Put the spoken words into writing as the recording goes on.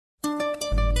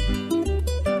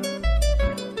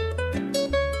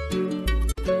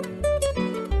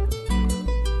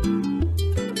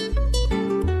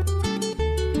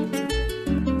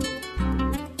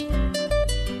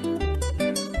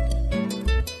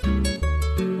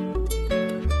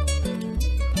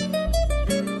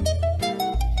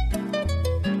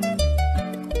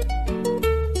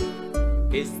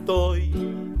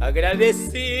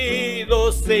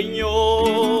agradecido,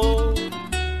 Señor,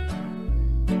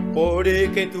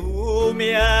 porque tú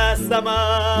me has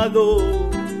amado,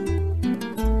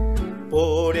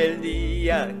 por el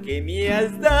día que me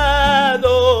has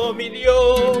dado, mi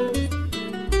Dios,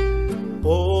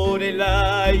 por el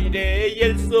aire y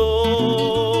el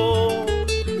sol,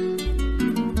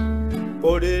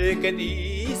 porque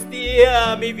diste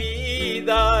a mi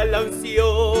vida la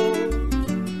unción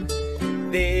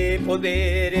de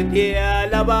poderte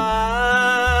alabar.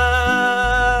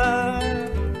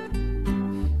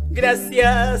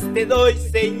 Gracias te doy,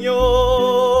 Señor,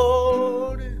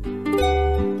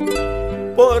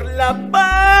 por la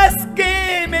paz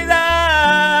que me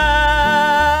das.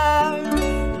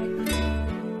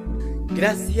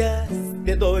 Gracias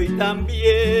te doy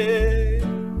también,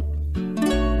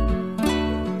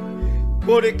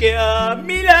 porque a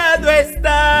mi lado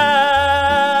estás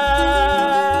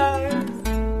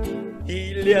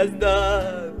y le has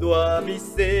dado a mi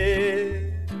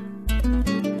ser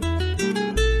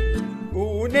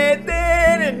un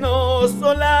eterno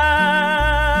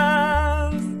solaz,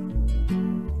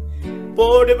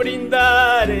 por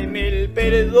brindarme el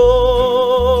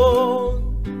perdón,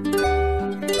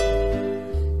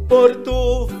 por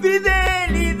tu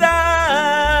fidelidad,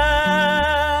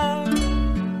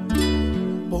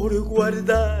 por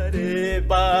guardar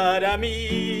para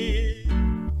mí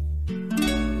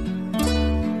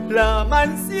la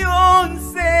mansión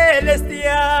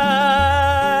celestial.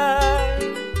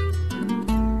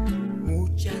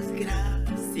 Muchas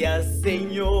gracias,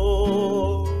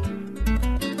 Señor.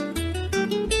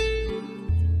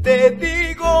 Te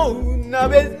digo una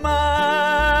vez más,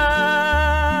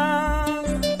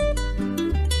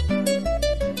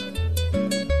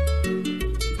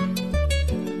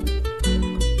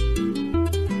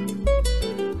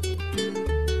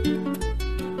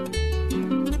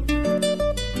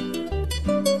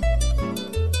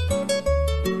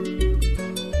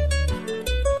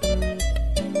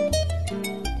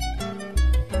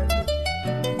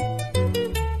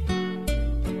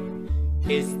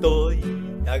 estoy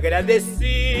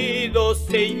agradecido,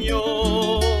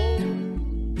 Señor,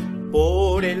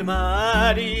 por el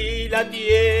mar y la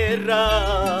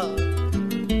tierra,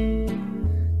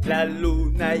 la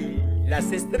luna y las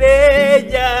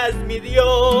estrellas, mi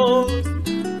Dios,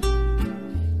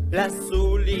 la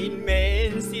azul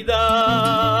inmensidad,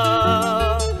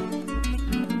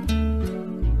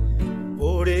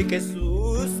 por el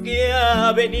Jesús que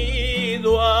ha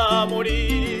venido a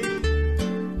morir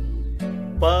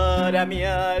para mi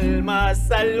alma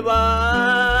salvar.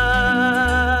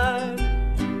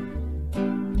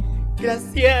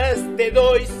 Gracias te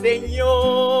doy,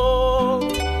 Señor,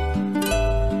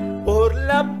 por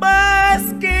la paz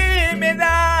que me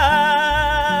das.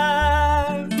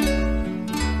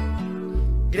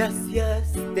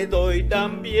 Gracias te doy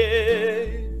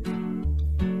también,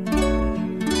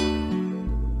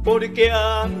 porque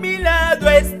a mi lado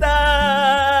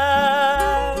estás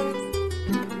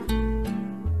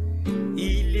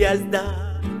y le has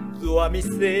dado a mi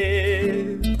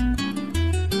ser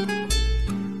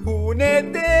un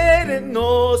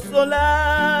eterno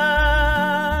solaz,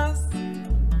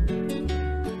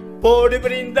 por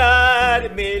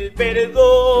brindarme el perdón,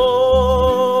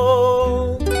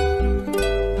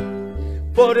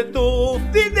 por tu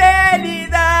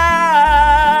fidelidad,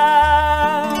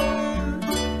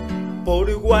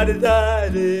 por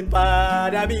guardar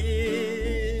para mí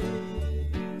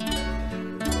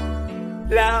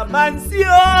la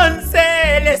mansión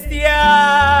celestial.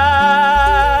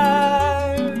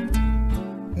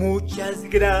 Muchas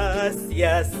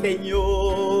gracias,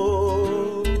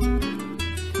 Señor.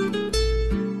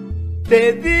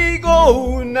 Te digo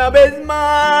una vez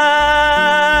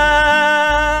más,